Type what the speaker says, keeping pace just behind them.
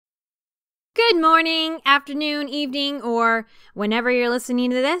Good morning, afternoon, evening, or whenever you're listening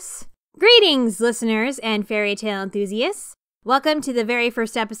to this. Greetings, listeners and fairy tale enthusiasts. Welcome to the very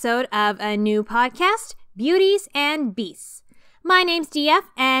first episode of a new podcast, Beauties and Beasts. My name's DF,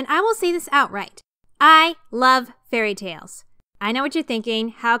 and I will say this outright. I love fairy tales. I know what you're thinking.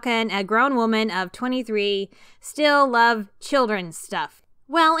 How can a grown woman of 23 still love children's stuff?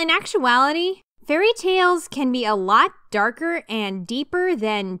 Well, in actuality, fairy tales can be a lot darker and deeper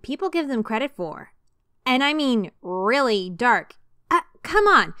than people give them credit for. And I mean really dark. Come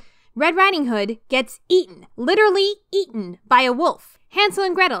on. Red Riding Hood gets eaten, literally eaten by a wolf. Hansel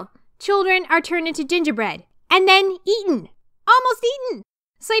and Gretel, children are turned into gingerbread and then eaten. Almost eaten.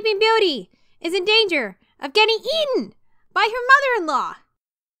 Sleeping Beauty is in danger of getting eaten by her mother-in-law.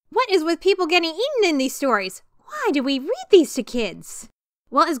 What is with people getting eaten in these stories? Why do we read these to kids?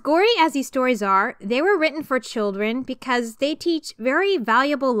 Well, as gory as these stories are, they were written for children because they teach very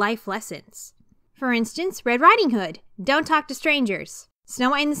valuable life lessons. For instance, Red Riding Hood, don't talk to strangers. Snow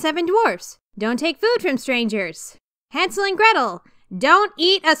White and the Seven Dwarfs, don't take food from strangers. Hansel and Gretel, don't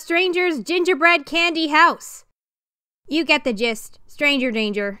eat a stranger's gingerbread candy house. You get the gist, stranger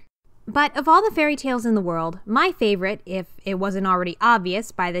danger. But of all the fairy tales in the world, my favorite, if it wasn't already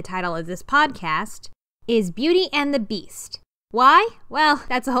obvious by the title of this podcast, is Beauty and the Beast. Why? Well,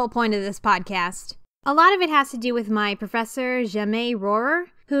 that's the whole point of this podcast. A lot of it has to do with my professor, Jeanne-Marie Leprince,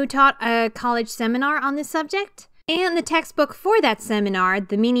 who taught a college seminar on this subject, and the textbook for that seminar,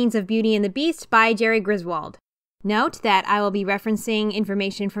 The Meanings of Beauty and the Beast by Jerry Griswold. Note that I will be referencing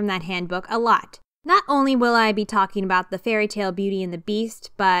information from that handbook a lot. Not only will I be talking about the fairy tale Beauty and the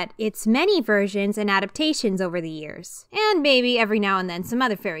Beast, but its many versions and adaptations over the years, and maybe every now and then some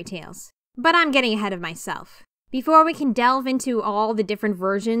other fairy tales. But I'm getting ahead of myself. Before we can delve into all the different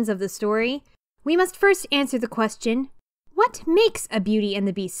versions of the story, we must first answer the question, what makes a Beauty and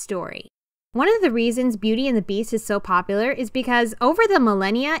the Beast story? One of the reasons Beauty and the Beast is so popular is because over the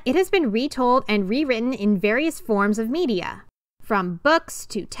millennia, it has been retold and rewritten in various forms of media. From books,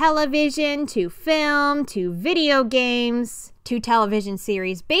 to television, to film, to video games, to television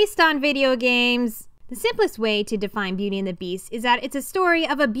series based on video games. The simplest way to define Beauty and the Beast is that it's a story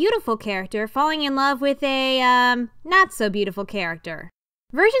of a beautiful character falling in love with a, not-so-beautiful character.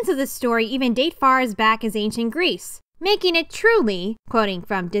 Versions of this story even date far as back as ancient Greece, making it truly, quoting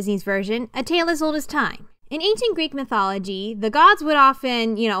from Disney's version, a tale as old as time. In ancient Greek mythology, the gods would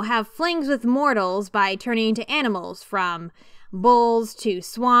often, have flings with mortals by turning into animals, from bulls to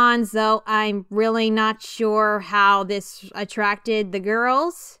swans, though I'm really not sure how this attracted the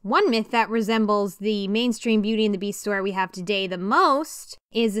girls. One myth that resembles the mainstream Beauty and the Beast story we have today the most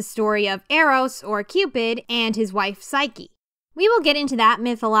is the story of Eros, or Cupid, and his wife Psyche. We will get into that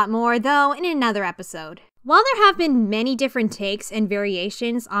myth a lot more, though, in another episode. While there have been many different takes and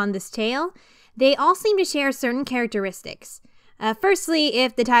variations on this tale, they all seem to share certain characteristics. Firstly,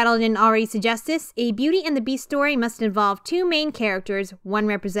 if the title didn't already suggest this, a Beauty and the Beast story must involve two main characters, one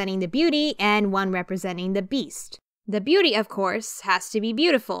representing the beauty and one representing the beast. The beauty, of course, has to be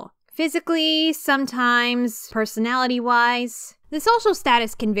beautiful. Physically, sometimes personality-wise. The social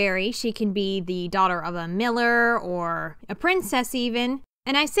status can vary. She can be the daughter of a miller or a princess even.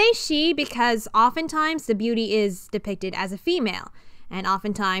 And I say she because oftentimes the beauty is depicted as a female, and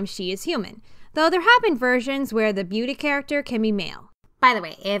oftentimes she is human. Though there have been versions where the beauty character can be male. By the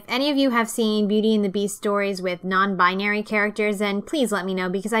way, if any of you have seen Beauty and the Beast stories with non-binary characters, then please let me know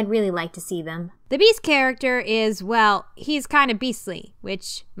because I'd really like to see them. The Beast character is, well, he's kind of beastly,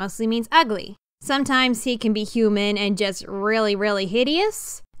 which mostly means ugly. Sometimes he can be human and just really, really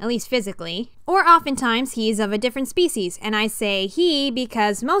hideous, at least physically. Or oftentimes he's of a different species, and I say he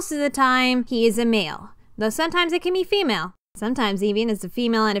because most of the time he is a male, though sometimes it can be female. Sometimes even it's a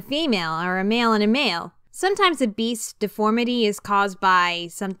female and a female, or a male and a male. Sometimes a beast's deformity is caused by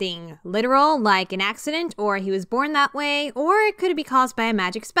something literal, like an accident, or he was born that way, or it could be caused by a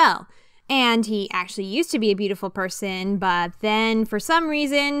magic spell. And he actually used to be a beautiful person, but then for some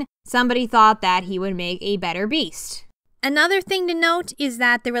reason, somebody thought that he would make a better beast. Another thing to note is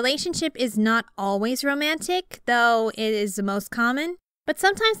that the relationship is not always romantic, though it is the most common. But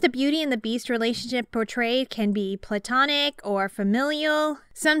sometimes the Beauty and the Beast relationship portrayed can be platonic or familial.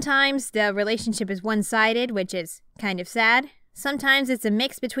 Sometimes the relationship is one-sided, which is kind of sad. Sometimes it's a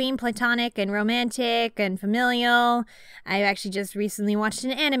mix between platonic and romantic and familial. I actually just recently watched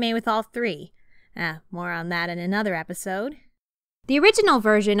an anime with all three. More on that in another episode. The original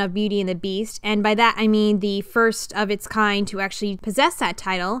version of Beauty and the Beast, and by that I mean the first of its kind to actually possess that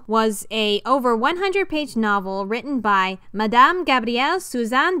title, was a over 100-page novel written by Madame Gabrielle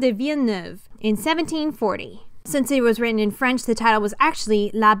Suzanne de Villeneuve in 1740. Since it was written in French, the title was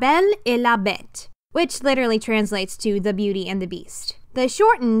actually La Belle et la Bête, which literally translates to The Beauty and the Beast. The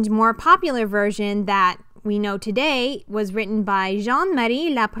shortened, more popular version that we know today was written by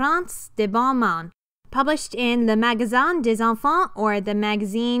Jeanne-Marie Leprince de Beaumont, published in Le Magasin des Enfants, or the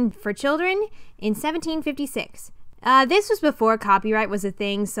Magazine for Children, in 1756. This was before copyright was a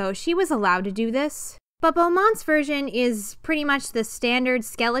thing, so she was allowed to do this. But Beaumont's version is pretty much the standard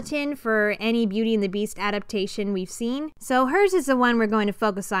skeleton for any Beauty and the Beast adaptation we've seen, so hers is the one we're going to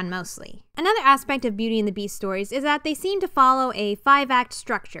focus on mostly. Another aspect of Beauty and the Beast stories is that they seem to follow a 5-act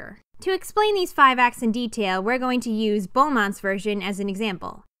structure. To explain these 5 acts in detail, we're going to use Beaumont's version as an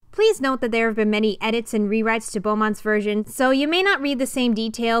example. Please note that there have been many edits and rewrites to Beaumont's version, so you may not read the same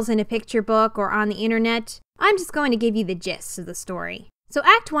details in a picture book or on the internet. I'm just going to give you the gist of the story. So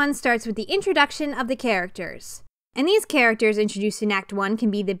Act 1 starts with the introduction of the characters. And these characters introduced in Act 1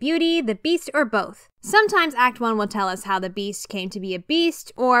 can be the Beauty, the Beast, or both. Sometimes Act 1 will tell us how the Beast came to be a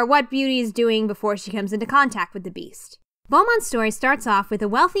beast, or what Beauty is doing before she comes into contact with the Beast. Beaumont's story starts off with a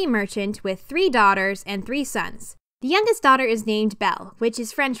wealthy merchant with 3 daughters and 3 sons. The youngest daughter is named Belle, which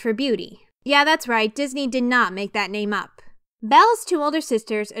is French for beauty. Yeah, that's right, Disney did not make that name up. Belle's 2 older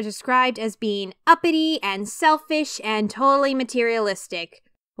sisters are described as being uppity and selfish and totally materialistic,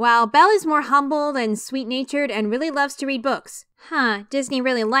 while Belle is more humble and sweet-natured and really loves to read books. Disney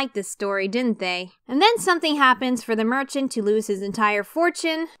really liked this story, didn't they? And then something happens for the merchant to lose his entire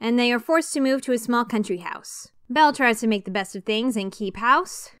fortune, and they are forced to move to a small country house. Belle tries to make the best of things and keep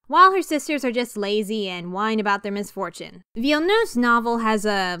house, while her sisters are just lazy and whine about their misfortune. Villeneuve's novel has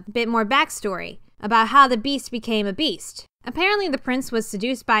a bit more backstory about how the Beast became a beast. Apparently the prince was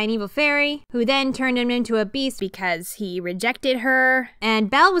seduced by an evil fairy, who then turned him into a beast because he rejected her. And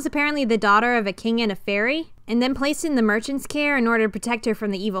Belle was apparently the daughter of a king and a fairy, and then placed in the merchant's care in order to protect her from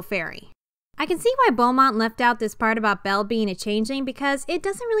the evil fairy. I can see why Beaumont left out this part about Belle being a changeling because it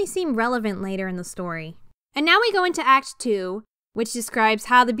doesn't really seem relevant later in the story. And now we go into Act 2, which describes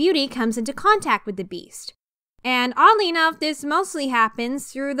how the Beauty comes into contact with the Beast. And oddly enough, this mostly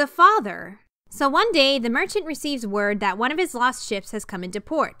happens through the father. So one day, the merchant receives word that one of his lost ships has come into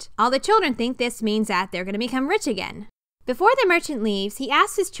port. All the children think this means that they're going to become rich again. Before the merchant leaves, he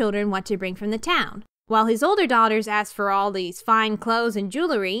asks his children what to bring from the town. While his older daughters ask for all these fine clothes and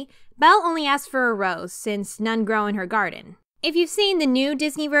jewelry, Belle only asks for a rose, since none grow in her garden. If you've seen the new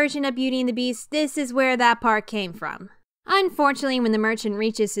Disney version of Beauty and the Beast, this is where that part came from. Unfortunately, when the merchant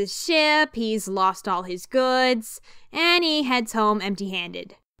reaches his ship, he's lost all his goods, and he heads home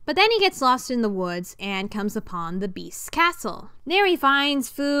empty-handed. But then he gets lost in the woods and comes upon the Beast's castle. There he finds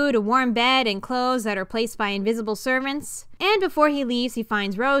food, a warm bed, and clothes that are placed by invisible servants. And before he leaves, he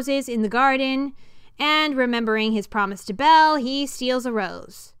finds roses in the garden, and remembering his promise to Belle, he steals a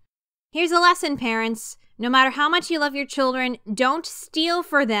rose. Here's a lesson, parents. No matter how much you love your children, don't steal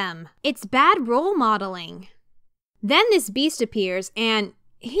for them. It's bad role modeling. Then this Beast appears, and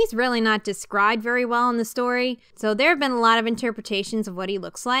he's really not described very well in the story, so there have been a lot of interpretations of what he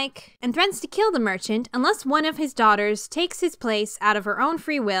looks like, and threatens to kill the merchant unless one of his daughters takes his place out of her own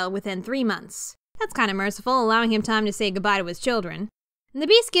free will within 3 months. That's kind of merciful, allowing him time to say goodbye to his children. And the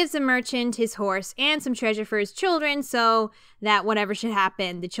Beast gives the merchant his horse and some treasure for his children so that whatever should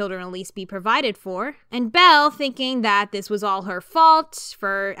happen, the children will at least be provided for. And Belle, thinking that this was all her fault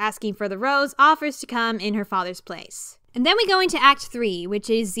for asking for the rose, offers to come in her father's place. And then we go into Act 3, which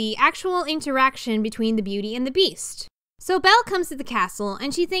is the actual interaction between the Beauty and the Beast. So Belle comes to the castle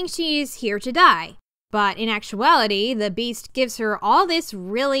and she thinks she's here to die. But in actuality, the Beast gives her all this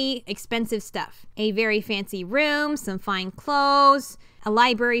really expensive stuff. A very fancy room, some fine clothes, a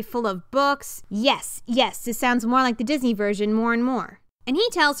library full of books. Yes, this sounds more like the Disney version more and more. And he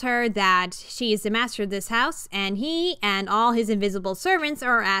tells her that she is the master of this house, and he and all his invisible servants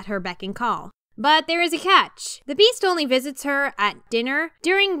are at her beck and call. But there is a catch. The Beast only visits her at dinner,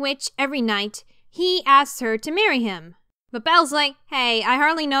 during which every night he asks her to marry him. But Belle's like, hey, I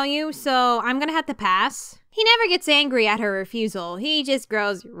hardly know you, so I'm gonna have to pass. He never gets angry at her refusal. He just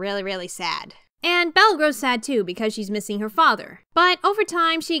grows really, really sad. And Belle grows sad too because she's missing her father. But over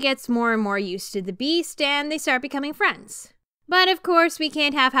time, she gets more and more used to the Beast and they start becoming friends. But of course, we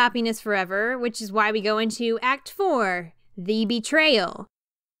can't have happiness forever, which is why we go into Act 4, the betrayal.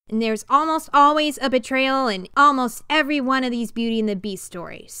 And there's almost always a betrayal in almost every one of these Beauty and the Beast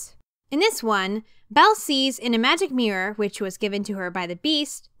stories. In this one, Belle sees in a magic mirror, which was given to her by the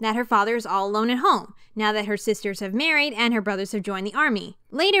Beast, that her father is all alone at home, now that her sisters have married and her brothers have joined the army.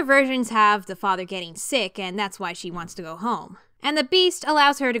 Later versions have the father getting sick, and that's why she wants to go home. And the Beast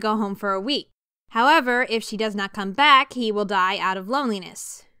allows her to go home for a week. However, if she does not come back, he will die out of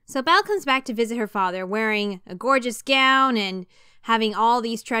loneliness. So Belle comes back to visit her father wearing a gorgeous gown and having all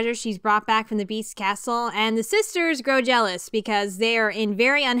these treasures she's brought back from the Beast's castle, and the sisters grow jealous because they are in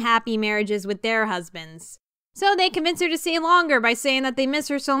very unhappy marriages with their husbands. So they convince her to stay longer by saying that they miss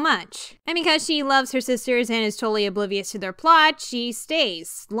her so much. And because she loves her sisters and is totally oblivious to their plot, she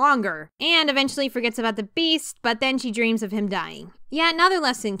stays longer and eventually forgets about the Beast, but then she dreams of him dying. Yeah, another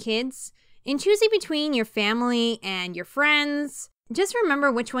lesson, kids. In choosing between your family and your friends, just remember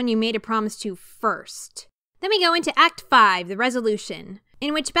which one you made a promise to first. Then we go into Act 5, the resolution,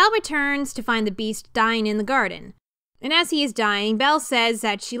 in which Belle returns to find the Beast dying in the garden. And as he is dying, Belle says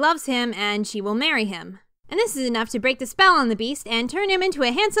that she loves him and she will marry him. And this is enough to break the spell on the Beast and turn him into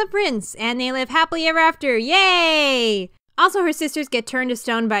a handsome prince, and they live happily ever after. Yay! Also, her sisters get turned to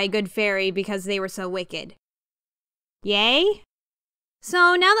stone by a good fairy because they were so wicked. Yay?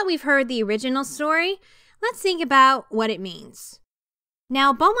 So now that we've heard the original story, let's think about what it means.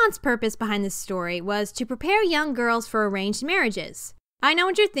 Now, Beaumont's purpose behind this story was to prepare young girls for arranged marriages. I know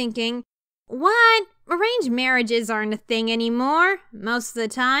what you're thinking. What? Arranged marriages aren't a thing anymore, most of the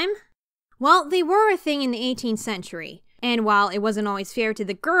time. Well, they were a thing in the 18th century. And while it wasn't always fair to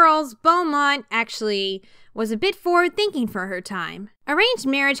the girls, Beaumont actually was a bit forward-thinking for her time. Arranged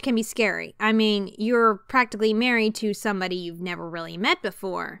marriage can be scary. I mean, you're practically married to somebody you've never really met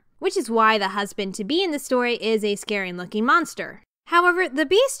before, which is why the husband-to-be in the story is a scary-looking monster. However, the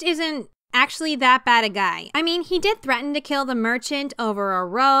Beast isn't actually that bad a guy. I mean, he did threaten to kill the merchant over a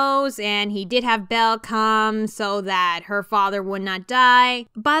rose, and he did have Belle come so that her father would not die.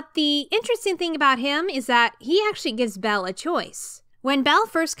 But the interesting thing about him is that he actually gives Belle a choice. When Belle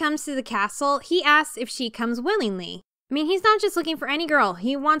first comes to the castle, he asks if she comes willingly. I mean, he's not just looking for any girl.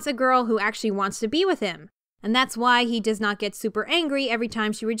 He wants a girl who actually wants to be with him. And that's why he does not get super angry every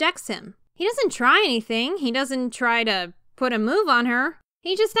time she rejects him. He doesn't try anything. He doesn't try to put a move on her.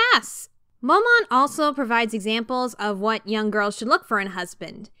 He just asks. Beaumont also provides examples of what young girls should look for in a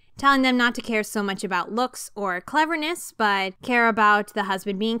husband, telling them not to care so much about looks or cleverness, but care about the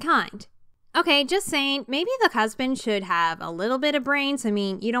husband being kind. Okay, just saying, maybe the husband should have a little bit of brains. I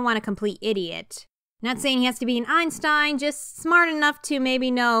mean, you don't want a complete idiot. Not saying he has to be an Einstein, just smart enough to maybe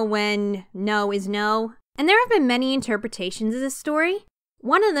know when no is no. And there have been many interpretations of this story,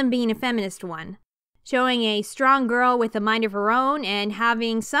 one of them being a feminist one, showing a strong girl with a mind of her own and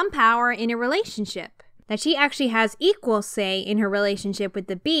having some power in a relationship, that she actually has equal say in her relationship with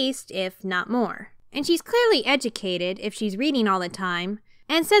the Beast, if not more. And she's clearly educated if she's reading all the time,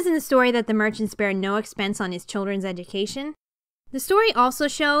 and says in the story that the merchant spared no expense on his children's education. The story also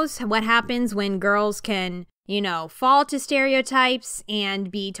shows what happens when girls can, fall to stereotypes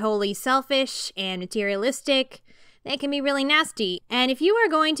and be totally selfish and materialistic. They can be really nasty, and if you are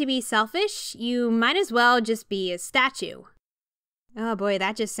going to be selfish, you might as well just be a statue. Oh boy,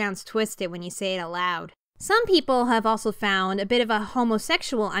 that just sounds twisted when you say it aloud. Some people have also found a bit of a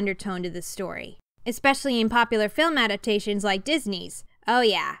homosexual undertone to this story, especially in popular film adaptations like Disney's. Oh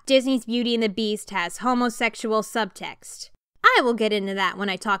yeah, Disney's Beauty and the Beast has homosexual subtext. I will get into that when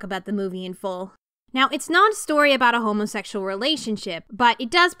I talk about the movie in full. Now, it's not a story about a homosexual relationship, but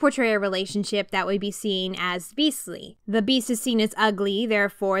it does portray a relationship that would be seen as beastly. The Beast is seen as ugly,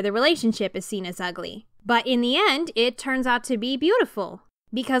 therefore the relationship is seen as ugly. But in the end, it turns out to be beautiful,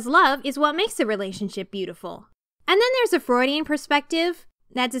 because love is what makes a relationship beautiful. And then there's a Freudian perspective.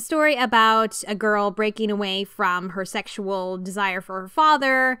 That's a story about a girl breaking away from her sexual desire for her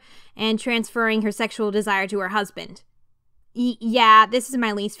father and transferring her sexual desire to her husband. Yeah, this is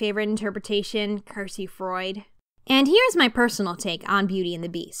my least favorite interpretation, curse you, Freud. And here's my personal take on Beauty and the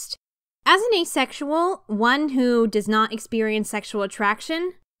Beast. As an asexual, one who does not experience sexual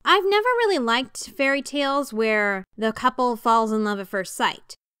attraction, I've never really liked fairy tales where the couple falls in love at first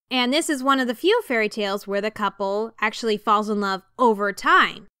sight. And this is one of the few fairy tales where the couple actually falls in love over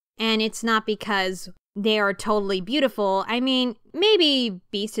time. And it's not because they are totally beautiful. I mean, maybe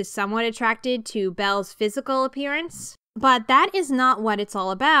Beast is somewhat attracted to Belle's physical appearance. But that is not what it's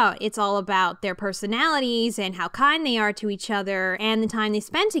all about. It's all about their personalities and how kind they are to each other and the time they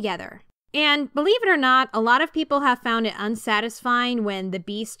spend together. And believe it or not, a lot of people have found it unsatisfying when the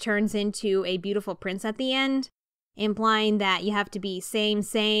Beast turns into a beautiful prince at the end, implying that you have to be same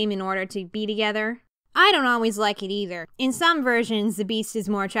in order to be together. I don't always like it either. In some versions, the Beast is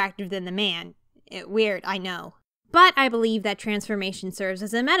more attractive than the man. Weird, I know. But I believe that transformation serves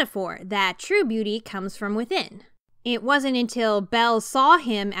as a metaphor, that true beauty comes from within. It wasn't until Belle saw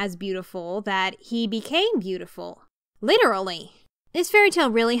him as beautiful that he became beautiful. Literally. This fairy tale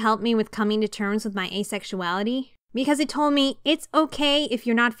really helped me with coming to terms with my asexuality, because it told me it's okay if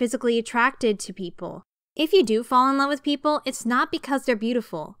you're not physically attracted to people. If you do fall in love with people, it's not because they're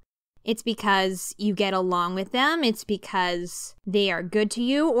beautiful. It's because you get along with them, it's because they are good to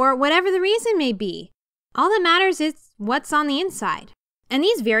you, or whatever the reason may be. All that matters is what's on the inside. And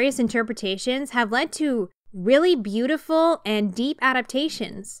these various interpretations have led to really beautiful and deep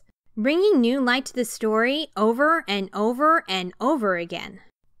adaptations, bringing new light to the story over and over and over again.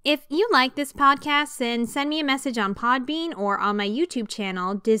 If you like this podcast, then send me a message on PodBean or on my YouTube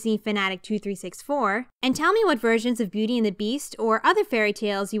channel, Disney Fanatic 2364, and tell me what versions of Beauty and the Beast or other fairy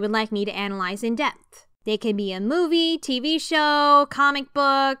tales you would like me to analyze in depth. They can be a movie, TV show, comic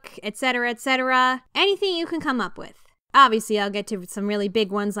book, etc., etc. Anything you can come up with. Obviously, I'll get to some really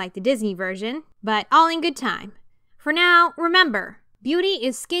big ones like the Disney version, but all in good time. For now, remember, beauty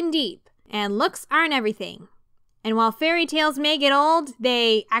is skin deep, and looks aren't everything. And while fairy tales may get old,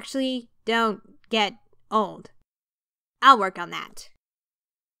 they actually don't get old. I'll work on that.